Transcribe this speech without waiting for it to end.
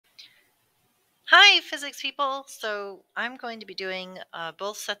Hi, physics people. So I'm going to be doing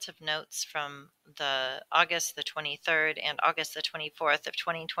both sets of notes from the August the 23rd and August the 24th of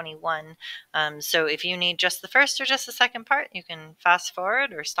 2021. So if you need just the first or just the second part, you can fast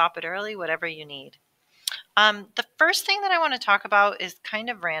forward or stop it early, whatever you need. The first thing that I want to talk about is kind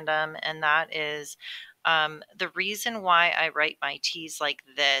of random, and that is the reason why I write my T's like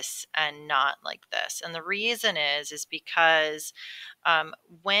this and not like this. And the reason is because um,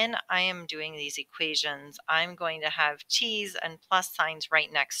 when I am doing these equations, I'm going to have T's and plus signs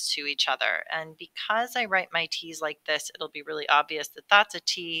right next to each other. And because I write my T's like this, it'll be really obvious that that's a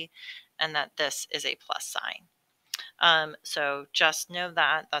T and that this is a plus sign. So just know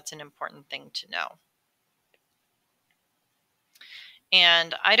that that's an important thing to know.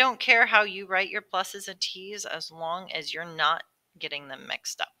 And I don't care how you write your pluses and T's as long as you're not getting them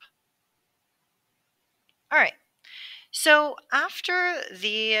mixed up. All right. So after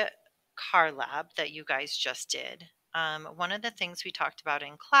the car lab that you guys just did, one of the things we talked about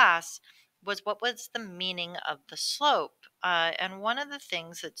in class was what was the meaning of the slope. And one of the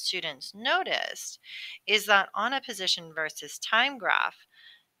things that students noticed is that on a position versus time graph,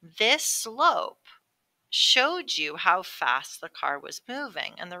 this slope showed you how fast the car was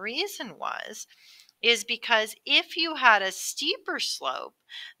moving. And the reason is because if you had a steeper slope,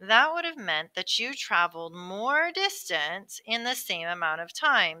 that would have meant that you traveled more distance in the same amount of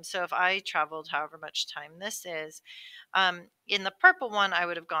time. So if I traveled however much time this is, in the purple one, I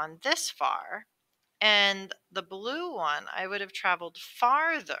would have gone this far. And the blue one, I would have traveled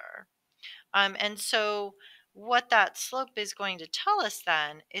farther. And so what that slope is going to tell us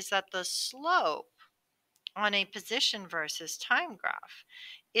then is that the slope on a position versus time graph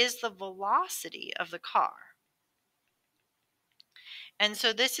is the velocity of the car. And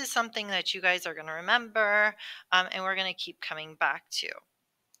so this is something that you guys are going to remember, and we're going to keep coming back to.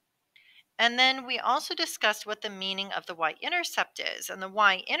 And then we also discussed what the meaning of the y-intercept is. And the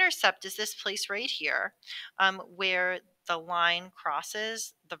y-intercept is this place right here where the line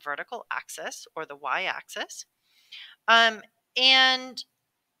crosses the vertical axis or the y-axis. And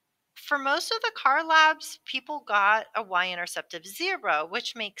for most of the car labs, people got a y-intercept of 0,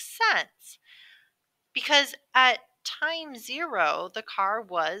 which makes sense because at time 0, the car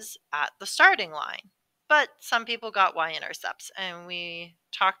was at the starting line. But some people got y-intercepts, and we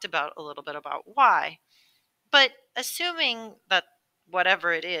talked about a little bit about why. But assuming that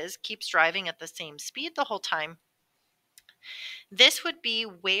whatever it is keeps driving at the same speed the whole time, this would be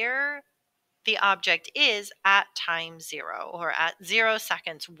where the object is at time 0 or at 0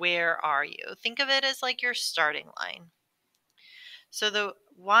 seconds. Where are you? Think of it as like your starting line. So the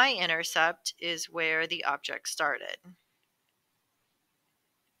y-intercept is where the object started.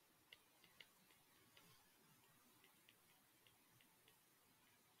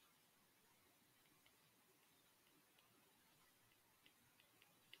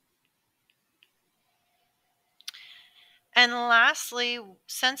 And lastly,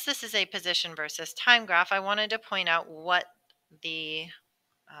 since this is a position versus time graph, I wanted to point out what the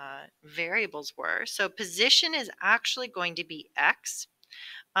variables were. So position is actually going to be x,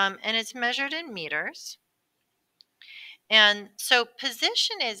 and it's measured in meters. And so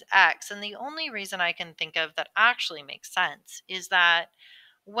position is x, and the only reason I can think of that actually makes sense is that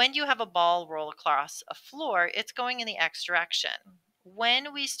when you have a ball roll across a floor, it's going in the x direction.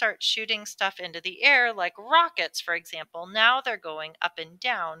 When we start shooting stuff into the air, like rockets, for example, now they're going up and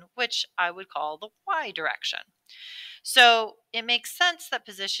down, which I would call the y direction. So it makes sense that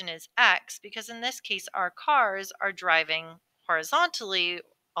position is x because in this case, our cars are driving horizontally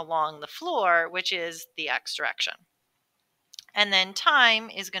along the floor, which is the x direction. And then time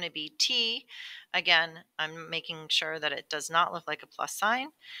is going to be t. Again, I'm making sure that it does not look like a plus sign.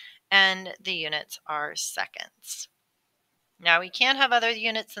 And the units are seconds. Now we can have other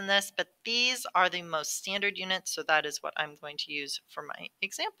units than this, but these are the most standard units, so that is what I'm going to use for my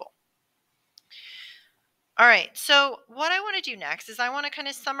example. All right, so what I want to do next is I want to kind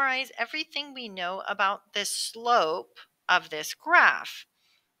of summarize everything we know about the slope of this graph.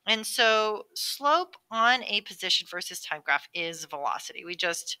 And so slope on a position versus time graph is velocity. We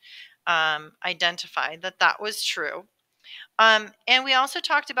just identified that that was true. And we also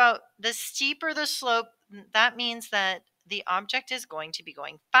talked about the steeper the slope, that means that the object is going to be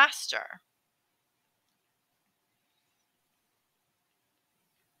going faster.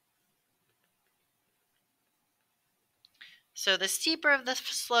 So the steeper of the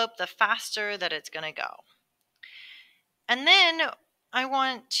slope, the faster that it's going to go. And then I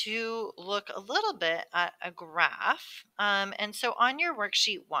want to look a little bit at a graph. And so on your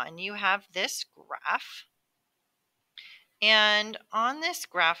worksheet 1, you have this graph. And on this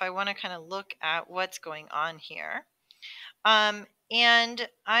graph, I want to kind of look at what's going on here. And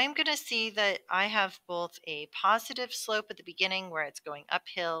I'm going to see that I have both a positive slope at the beginning where it's going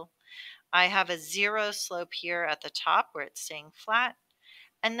uphill. I have a zero slope here at the top where it's staying flat.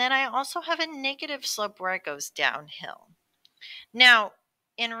 And then I also have a negative slope where it goes downhill. Now,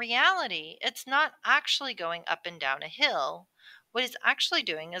 in reality, it's not actually going up and down a hill. What it's actually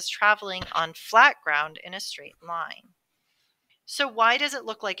doing is traveling on flat ground in a straight line. So why does it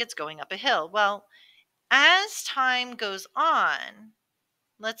look like it's going up a hill? Well, as time goes on,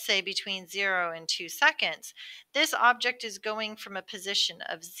 let's say between 0 and 2 seconds, this object is going from a position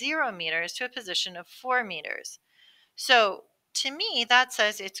of 0 meters to a position of 4 meters. So to me, that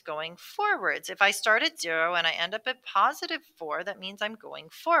says it's going forwards. If I start at 0 and I end up at positive 4, that means I'm going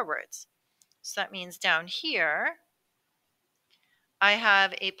forwards. So that means down here, I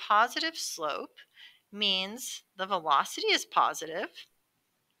have a positive slope, means the velocity is positive.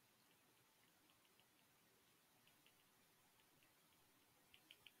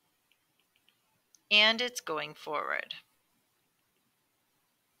 And it's going forward.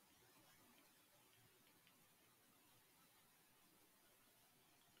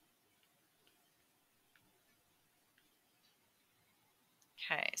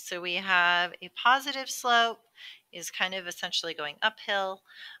 Okay, so we have a positive slope is kind of essentially going uphill.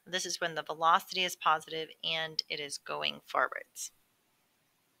 This is when the velocity is positive and it is going forwards.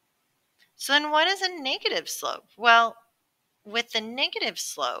 So then what is a negative slope? Well, with the negative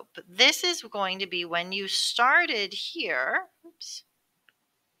slope, this is going to be when you started here,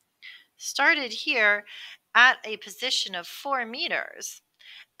 at a position of 4 meters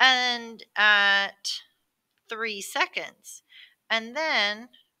and at 3 seconds. And then,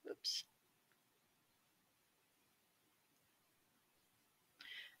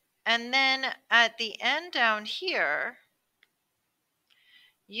 and then at the end down here,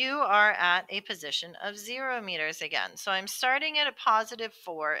 you are at a position of 0 meters again. So I'm starting at a positive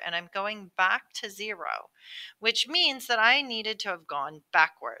 4 and I'm going back to 0, which means that I needed to have gone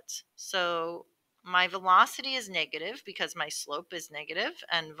backwards. So my velocity is negative because my slope is negative,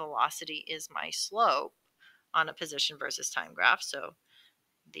 and velocity is my slope on a position versus time graph. So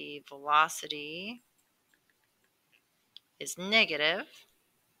the velocity is negative,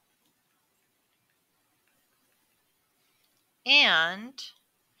 and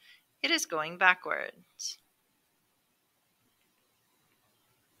it is going backwards.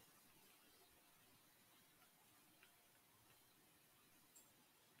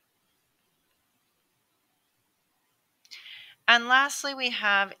 And lastly, we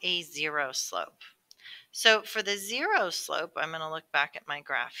have a zero slope. So for the zero slope, I'm going to look back at my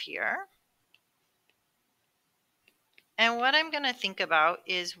graph here. And what I'm going to think about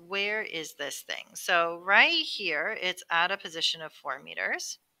is, where is this thing? So right here, it's at a position of 4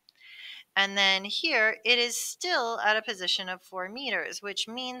 meters. And then here, it is still at a position of 4 meters, which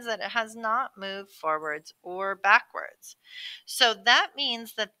means that it has not moved forwards or backwards. So that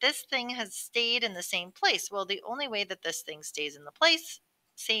means that this thing has stayed in the same place. Well, the only way that this thing stays in the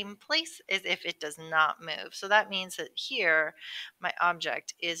same place is if it does not move. So that means that here, my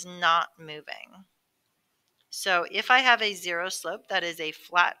object is not moving. So if I have a zero slope, that is a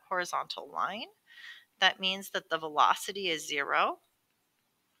flat horizontal line, that means that the velocity is 0.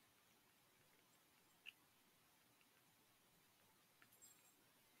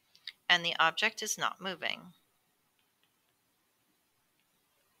 And the object is not moving.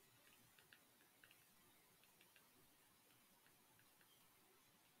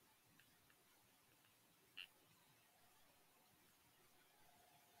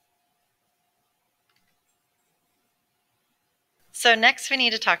 So next we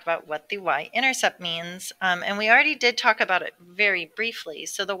need to talk about what the y-intercept means. And we already did talk about it very briefly.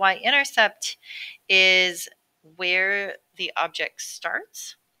 So the y-intercept is where the object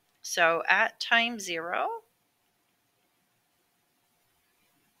starts. So at time 0,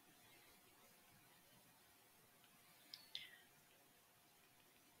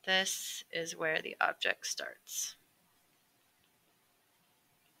 this is where the object starts.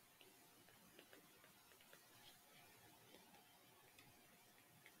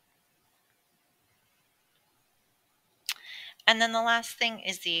 And then the last thing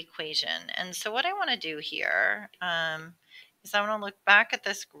is the equation. And so what I want to do here is I want to look back at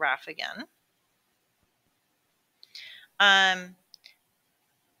this graph again. And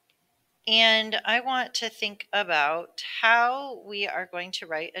I want to think about how we are going to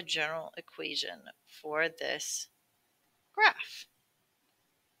write a general equation for this graph.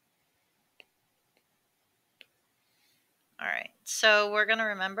 All right, so we're going to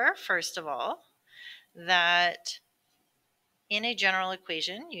remember, first of all, that in a general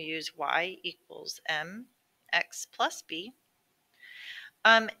equation, you use y equals mx plus b.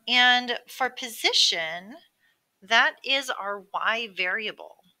 And for position, that is our y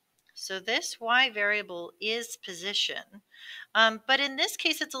variable. So this y variable is position. But in this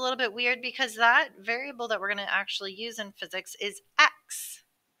case, it's a little bit weird because that variable that we're going to actually use in physics is x.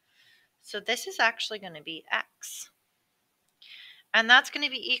 So this is actually going to be x. And that's going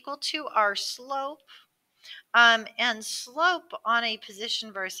to be equal to our slope. And slope on a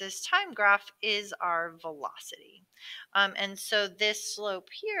position versus time graph is our velocity. And so this slope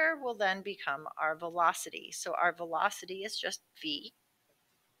here will then become our velocity. So our velocity is just v.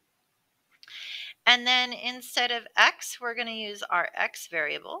 And then instead of x, we're going to use our x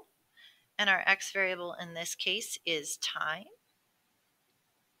variable. And our x variable in this case is time,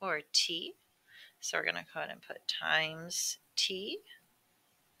 or t. So we're going to go ahead and put times t.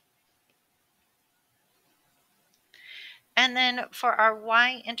 And then for our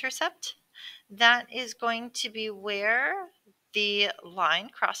y-intercept, that is going to be where the line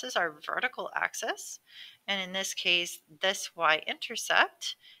crosses our vertical axis. And in this case, this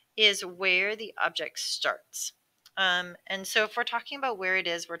y-intercept is where the object starts. And so if we're talking about where it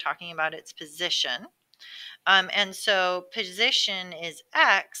is, we're talking about its position. And so position is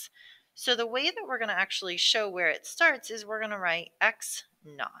x. So the way that we're going to actually show where it starts is we're going to write x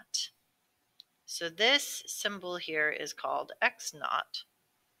naught. So this symbol here is called x naught.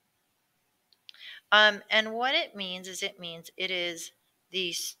 And what it means is it is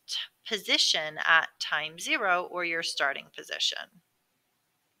the position at time 0, or your starting position.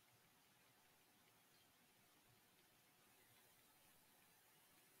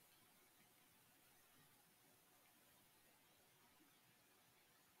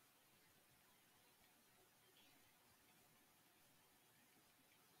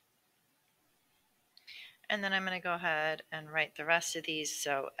 And then I'm going to go ahead and write the rest of these.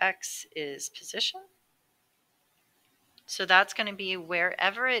 So x is position. So that's going to be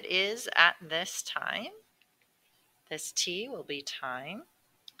wherever it is at this time. This t will be time.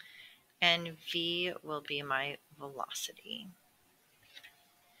 And v will be my velocity.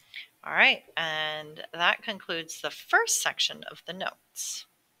 All right, and that concludes the first section of the notes.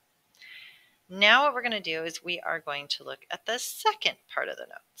 Now what we're going to do is we are going to look at the second part of the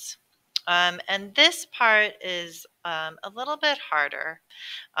notes. And this part is a little bit harder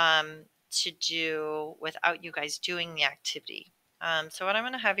to do without you guys doing the activity. So what I'm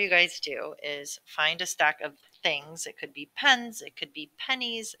going to have you guys do is find a stack of things. It could be pens, it could be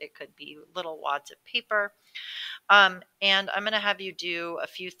pennies, it could be little wads of paper. And I'm going to have you do a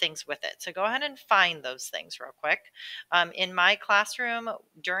few things with it. So go ahead and find those things real quick. In my classroom,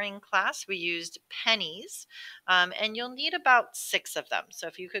 during class, we used pennies, and you'll need about 6 of them. So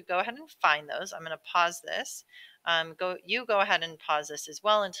if you could go ahead and find those, I'm going to pause this. You go ahead and pause this as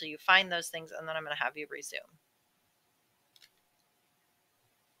well until you find those things, and then I'm going to have you resume.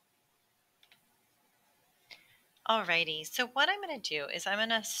 Alrighty, so what I'm going to do is I'm going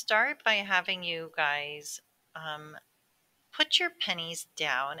to start by having you guys put your pennies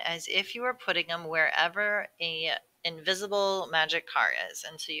down as if you were putting them wherever a invisible magic car is.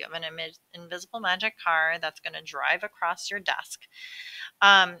 And so you have an invisible magic car that's going to drive across your desk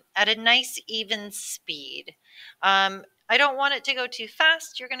at a nice even speed. I don't want it to go too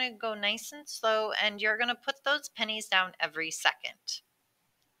fast. You're going to go nice and slow, and you're going to put those pennies down every second.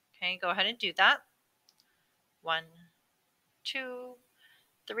 Okay, go ahead and do that. 1, 2,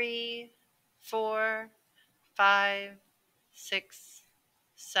 3, 4, 5, 6,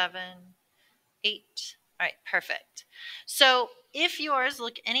 7, 8. All right, perfect. So if yours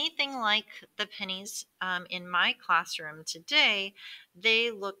look anything like the pennies in my classroom today, they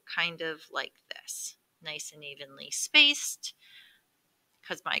look kind of like this, nice and evenly spaced,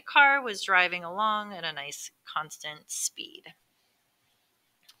 because my car was driving along at a nice constant speed.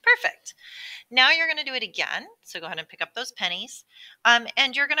 Perfect. Now you're going to do it again. So go ahead and pick up those pennies,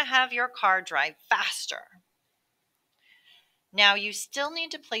 and you're going to have your car drive faster. Now you still need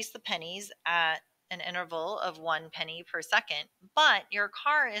to place the pennies at an interval of 1 penny per second, but your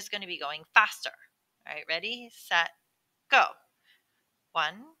car is going to be going faster. All right, ready, set, go.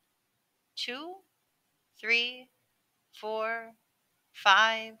 1, 2, 3, 4,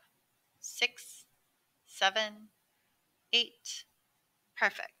 5, 6, 7, 8.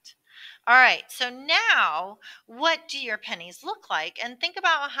 Perfect. All right, so now what do your pennies look like? And think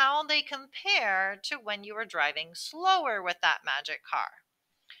about how they compare to when you were driving slower with that magic car.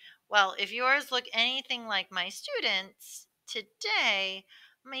 Well, if yours look anything like my students today,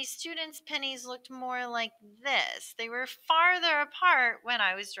 my students' pennies looked more like this. They were farther apart when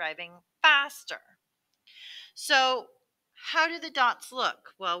I was driving faster. So How do the dots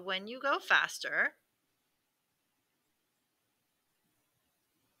look? Well, when you go faster,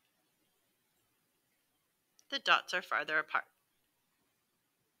 the dots are farther apart.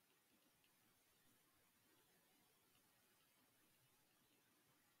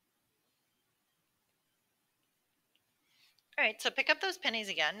 All right, so pick up those pennies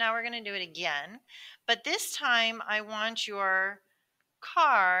again. Now we're going to do it again, but this time I want your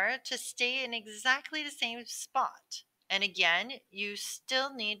car to stay in exactly the same spot. And again, you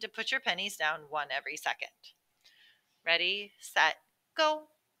still need to put your pennies down one every second. Ready, set, go.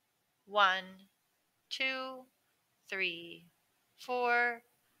 1, 2, 3, 4,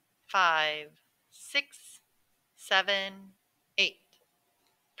 5, 6, 7, 8.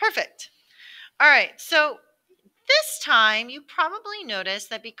 Perfect. All right, so this time you probably noticed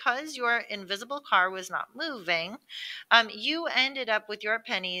that because your invisible car was not moving, you ended up with your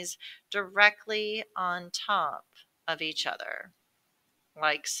pennies directly on top of each other,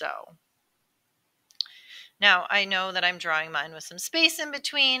 like so. Now, I know that I'm drawing mine with some space in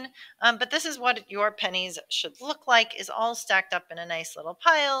between, but this is what your pennies should look like, is all stacked up in a nice little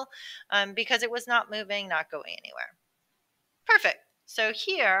pile, because it was not moving, not going anywhere. Perfect. So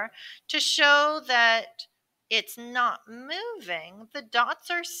here, to show that it's not moving, the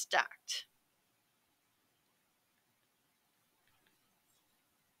dots are stacked.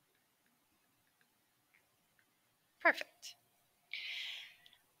 Perfect.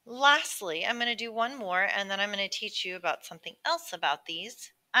 Lastly, I'm going to do one more, and then I'm going to teach you about something else about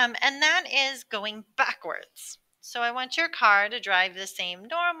these, and that is going backwards. So I want your car to drive the same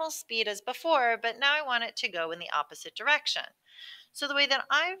normal speed as before, but now I want it to go in the opposite direction. So the way that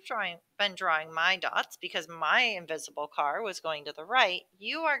I've been drawing my dots, because my invisible car was going to the right,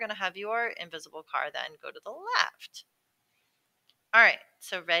 you are going to have your invisible car then go to the left. All right,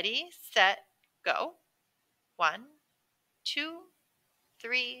 so ready, set, go. 1, 2,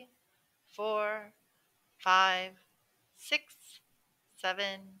 3, 4, 5, 6, 7,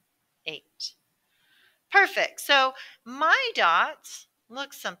 8. Perfect. So my dots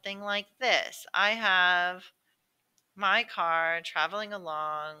look something like this. I have my car traveling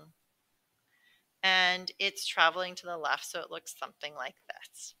along, and it's traveling to the left, so it looks something like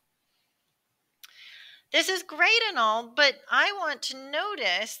this. This is great and all, but I want to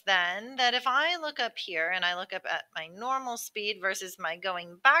notice then that if I look up here and I look up at my normal speed versus my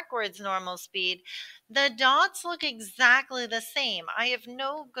going backwards normal speed, the dots look exactly the same. I have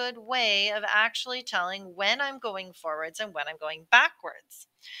no good way of actually telling when I'm going forwards and when I'm going backwards.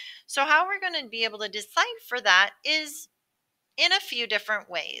 So how we're going to be able to decipher that is in a few different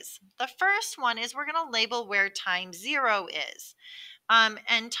ways. The first one is we're going to label where time 0 is.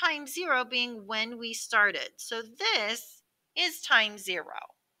 And time 0 being when we started. So this is time 0.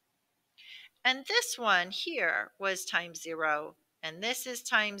 And this one here was time 0. And this is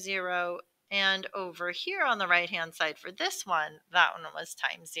time 0. And over here on the right-hand side for this one, that one was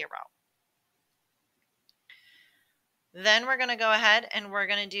time 0. Then we're going to go ahead and we're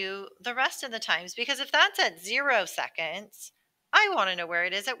going to do the rest of the times, because if that's at 0 seconds, I want to know where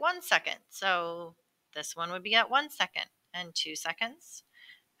it is at 1 second. So this one would be at 1 second and 2 seconds.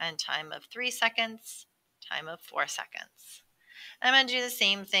 And time of 3 seconds, time of 4 seconds. I'm going to do the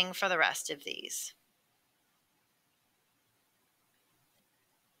same thing for the rest of these.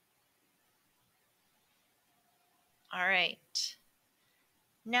 All right.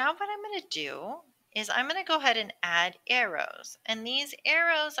 Now what I'm going to do is I'm going to go ahead and add arrows. And these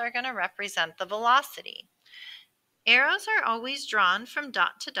arrows are going to represent the velocity. Arrows are always drawn from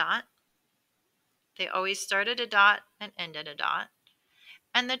dot to dot. They always start at a dot and end at a dot.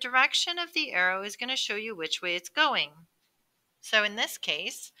 And the direction of the arrow is going to show you which way it's going. So in this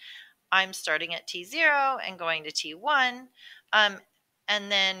case, I'm starting at T0 and going to T1,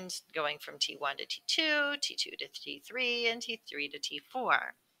 and then going from T1 to T2, T2 to T3, and T3 to T4.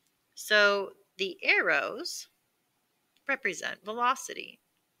 So the arrows represent velocity.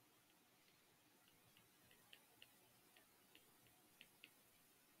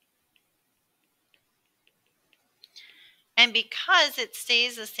 And because it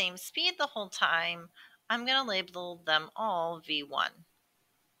stays the same speed the whole time, I'm going to label them all V1.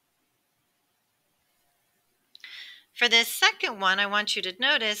 For this second one, I want you to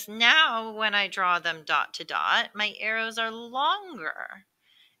notice now when I draw them dot to dot, my arrows are longer.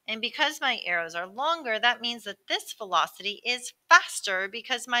 And because my arrows are longer, that means that this velocity is faster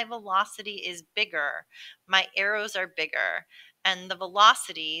because my velocity is bigger. My arrows are bigger, and the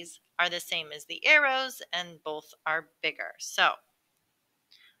velocities are the same as the arrows, and both are bigger. So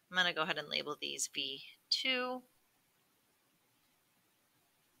I'm going to go ahead and label these V2.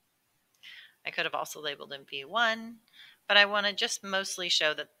 I could have also labeled them V1, but I want to just mostly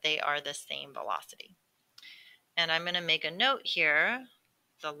show that they are the same velocity. And I'm going to make a note here.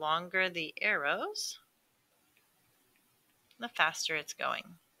 The longer the arrows, the faster it's going.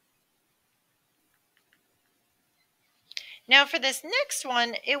 Now for this next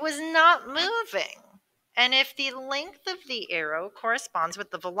one, it was not moving. And if the length of the arrow corresponds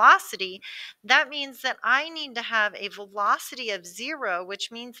with the velocity, that means that I need to have a velocity of 0,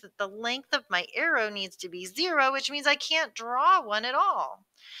 which means that the length of my arrow needs to be 0, which means I can't draw one at all.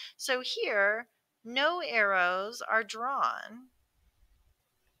 So here, no arrows are drawn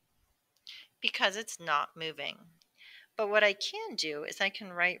because it's not moving. But what I can do is I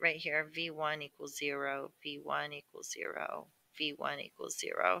can write right here V1 equals 0, V1 equals 0, V1 equals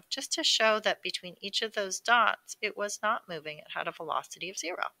 0, just to show that between each of those dots, it was not moving. It had a velocity of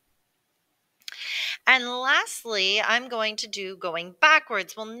 0. And lastly, I'm going to do going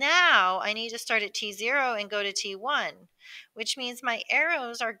backwards. Well, now I need to start at T0 and go to T1, which means my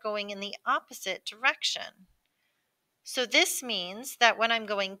arrows are going in the opposite direction. So this means that when I'm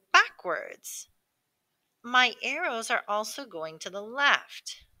going backwards, my arrows are also going to the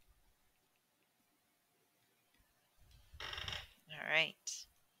left. All right.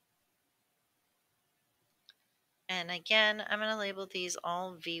 And again, I'm going to label these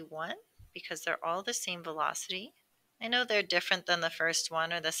all V1 because they're all the same velocity. I know they're different than the first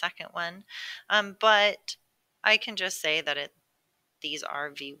one or the second one, but I can just say that these are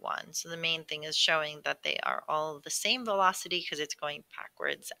V1. So the main thing is showing that they are all the same velocity because it's going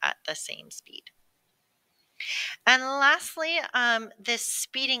backwards at the same speed. And lastly, this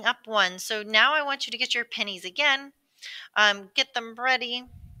speeding up one. So now I want you to get your pennies again, get them ready,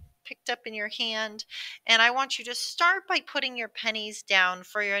 picked up in your hand, and I want you to start by putting your pennies down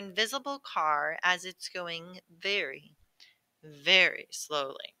for your invisible car as it's going very, very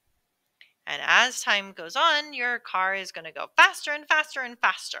slowly. And as time goes on, your car is going to go faster and faster and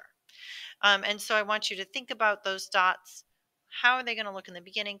faster. And so I want you to think about those dots. How are they going to look in the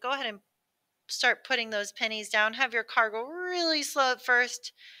beginning? Go ahead and start putting those pennies down. Have your car go really slow at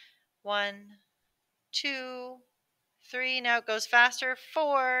first. 1, 2, 3. Now it goes faster.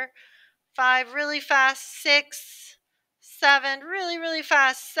 4, 5, really fast. 6, 7, really, really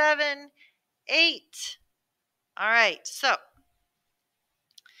fast. 7, 8. All right, so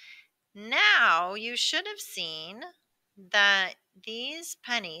now you should have seen that these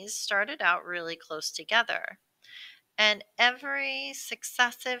pennies started out really close together. And every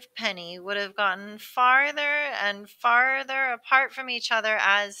successive penny would have gotten farther and farther apart from each other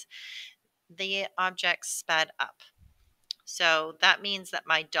as the objects sped up. So that means that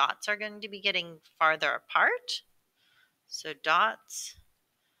my dots are going to be getting farther apart. So dots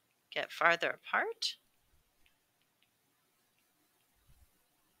get farther apart.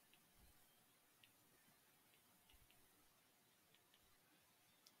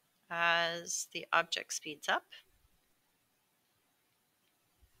 As the object speeds up.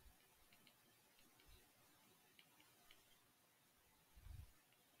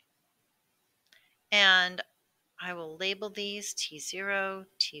 And I will label these T0,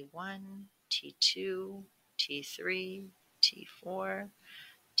 T1, T2, T3, T4,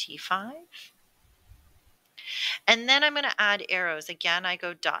 T5. And then I'm going to add arrows. Again, I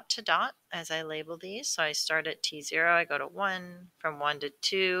go dot to dot as I label these. So I start at T0, I go to 1, from 1 to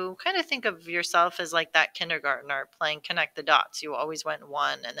 2. Kind of think of yourself as like that kindergartner playing connect the dots. You always went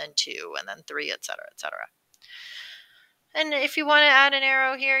 1 and then 2 and then 3, etc., etc. And if you want to add an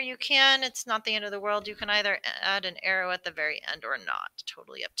arrow here, you can. It's not the end of the world. You can either add an arrow at the very end or not.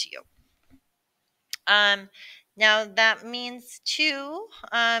 Totally up to you. Now that means 2.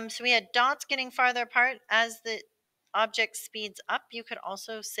 So we had dots getting farther apart as the object speeds up. You could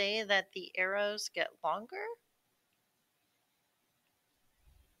also say that the arrows get longer.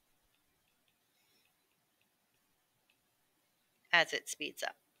 As it speeds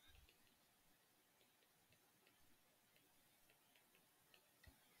up.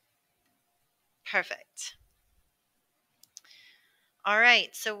 Perfect. All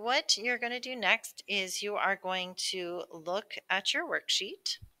right, so what you're going to do next is you are going to look at your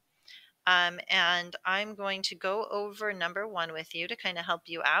worksheet. And I'm going to go over number 1 with you to kind of help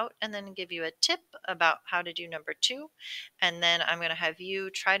you out and then give you a tip about how to do number 2. And then I'm going to have you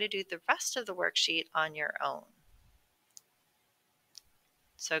try to do the rest of the worksheet on your own.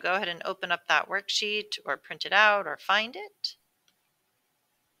 So go ahead and open up that worksheet or print it out or find it.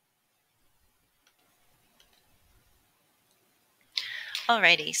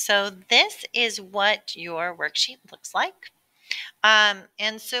 Alrighty, so this is what your worksheet looks like.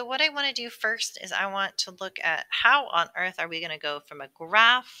 And so what I want to do first is I want to look at how on earth are we going to go from a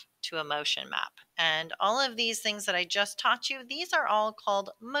graph to a motion map. And all of these things that I just taught you, these are all called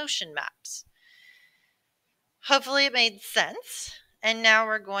motion maps. Hopefully it made sense. And now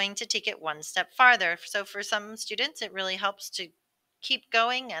we're going to take it one step farther. So for some students, it really helps to keep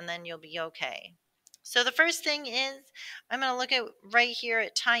going and then you'll be okay. So the first thing is I'm going to look at right here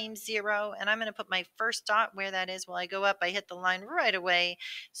at time 0, and I'm going to put my first dot where that is. While I go up, I hit the line right away.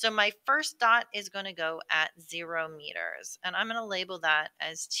 So my first dot is going to go at 0 meters, and I'm going to label that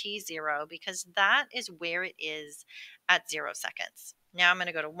as T0 because that is where it is at 0 seconds. Now I'm going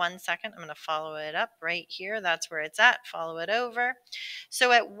to go to 1 second. I'm going to follow it up right here. That's where it's at. Follow it over.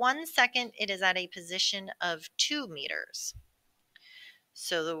 So at 1 second, it is at a position of 2 meters.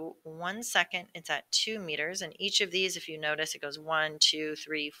 So the 1 second, it's at 2 meters. And each of these, if you notice, it goes 1, 2,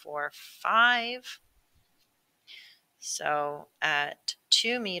 3, 4, 5. So at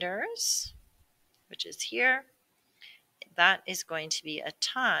 2 meters, which is here, that is going to be a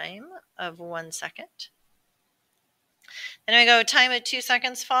time of 1 second. Then we go time at 2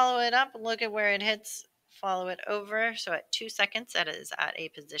 seconds, follow it up, look at where it hits, follow it over. So at 2 seconds, that is at a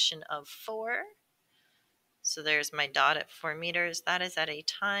position of 4. So there's my dot at 4 meters. That is at a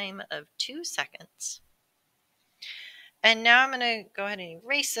time of 2 seconds. And now I'm going to go ahead and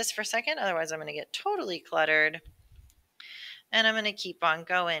erase this for a second. Otherwise, I'm going to get totally cluttered. And I'm going to keep on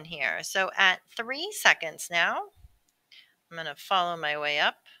going here. So at 3 seconds now, I'm going to follow my way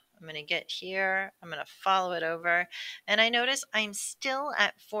up. I'm going to get here. I'm going to follow it over. And I notice I'm still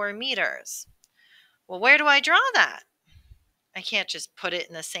at 4 meters. Well, where do I draw that? I can't just put it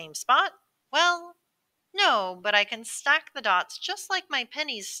in the same spot. Well, no, but I can stack the dots just like my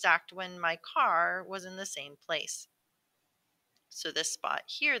pennies stacked when my car was in the same place. So this spot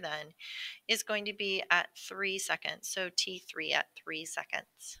here then is going to be at 3 seconds. So T3 at 3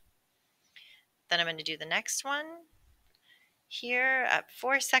 seconds. Then I'm going to do the next one. Here at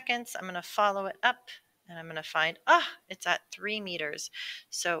 4 seconds, I'm going to follow it up and I'm going to find, it's at 3 meters.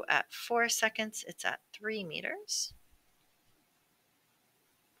 So at 4 seconds, it's at 3 meters.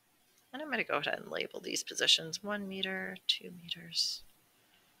 And I'm going to go ahead and label these positions 1 meter, 2 meters.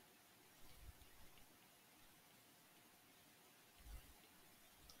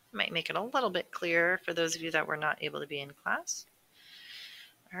 Might make it a little bit clearer for those of you that were not able to be in class.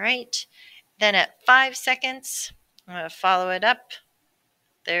 All right. Then at 5 seconds, I'm going to follow it up.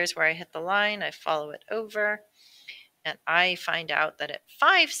 There's where I hit the line. I follow it over. And I find out that at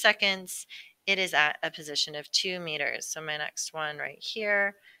 5 seconds, it is at a position of 2 meters. So my next one right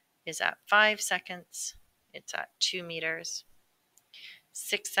here is at 5 seconds. It's at 2 meters.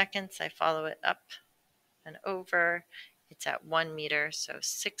 6 seconds, I follow it up and over. It's at 1 meter. So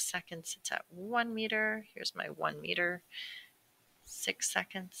 6 seconds, it's at 1 meter. Here's my 1 meter. 6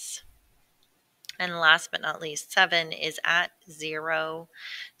 seconds. And last but not least, 7 is at 0.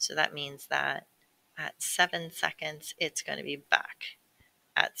 So that means that at 7 seconds, it's going to be back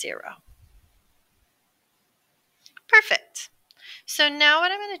at 0. Perfect. So now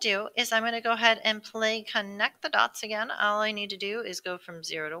what I'm going to do is I'm going to go ahead and play connect the dots again. All I need to do is go from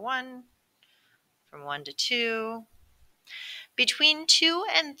 0 to 1, from 1 to 2. Between 2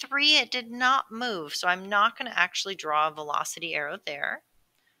 and 3, it did not move. So I'm not going to actually draw a velocity arrow there.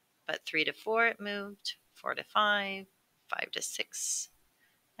 But 3 to 4, it moved. 4 to 5, 5 to 6,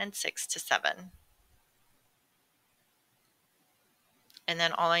 and 6 to 7. And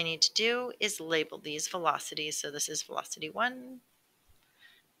then all I need to do is label these velocities. So this is velocity 1.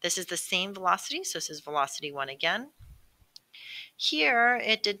 This is the same velocity, so this is velocity 1 again. Here,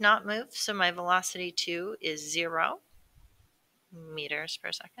 it did not move, so my velocity 2 is 0 meters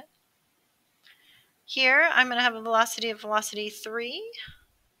per second. Here, I'm going to have a velocity of velocity 3,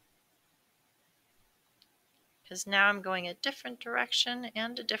 because now I'm going a different direction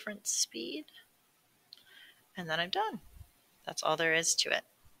and a different speed. And then I'm done. That's all there is to it.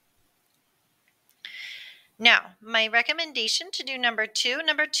 Now, my recommendation to do number 2.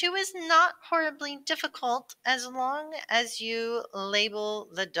 Number 2 is not horribly difficult as long as you label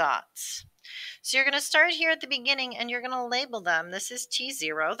the dots. So you're going to start here at the beginning and you're going to label them. This is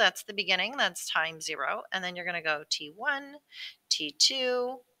T0, that's the beginning, that's time 0. And then you're going to go T1,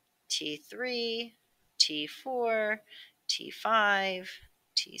 T2, T3, T4, T5,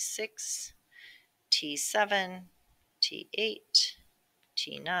 T6, T7, T8,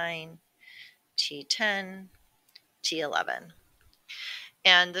 T9, T10, T11.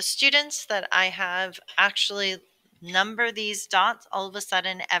 And the students that I have actually number these dots, all of a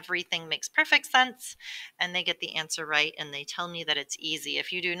sudden everything makes perfect sense and they get the answer right and they tell me that it's easy.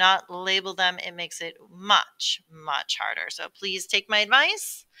 If you do not label them, it makes it much, much harder. So please take my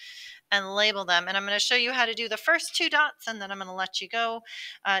advice and label them. And I'm going to show you how to do the first 2 dots, and then I'm going to let you go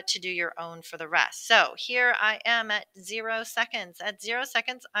to do your own for the rest. So here I am at 0 seconds. At 0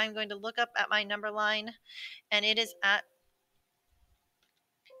 seconds, I'm going to look up at my number line, and it is at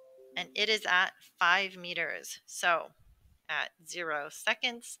 5 meters. So at 0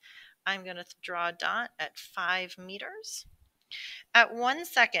 seconds, I'm going to draw a dot at 5 meters. At 1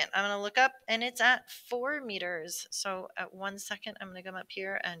 second, I'm going to look up, and it's at 4 meters. So at 1 second, I'm going to come up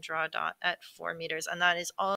here and draw a dot at 4 meters. And that is all